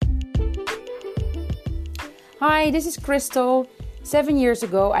Hi, this is Crystal. 7 years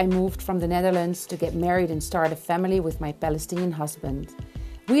ago, I moved from the Netherlands to get married and start a family with my Palestinian husband.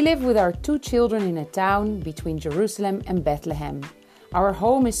 We live with our 2 children in a town between Jerusalem and Bethlehem. Our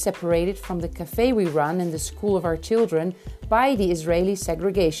home is separated from the cafe we run and the school of our children by the Israeli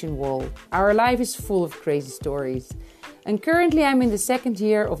segregation wall. Our life is full of crazy stories. And currently I'm in the 2nd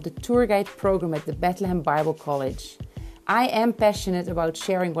year of the tour guide program at the Bethlehem Bible College. I am passionate about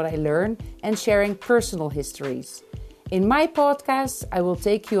sharing what I learn and sharing personal histories. In my podcast, I will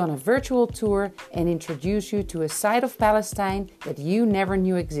take you on a virtual tour and introduce you to a side of Palestine that you never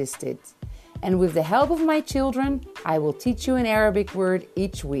knew existed. And with the help of my children, I will teach you an Arabic word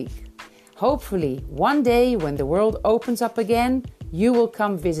each week. Hopefully, one day when the world opens up again, you will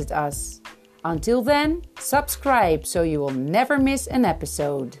come visit us. Until then, subscribe so you will never miss an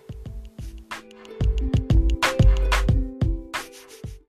episode.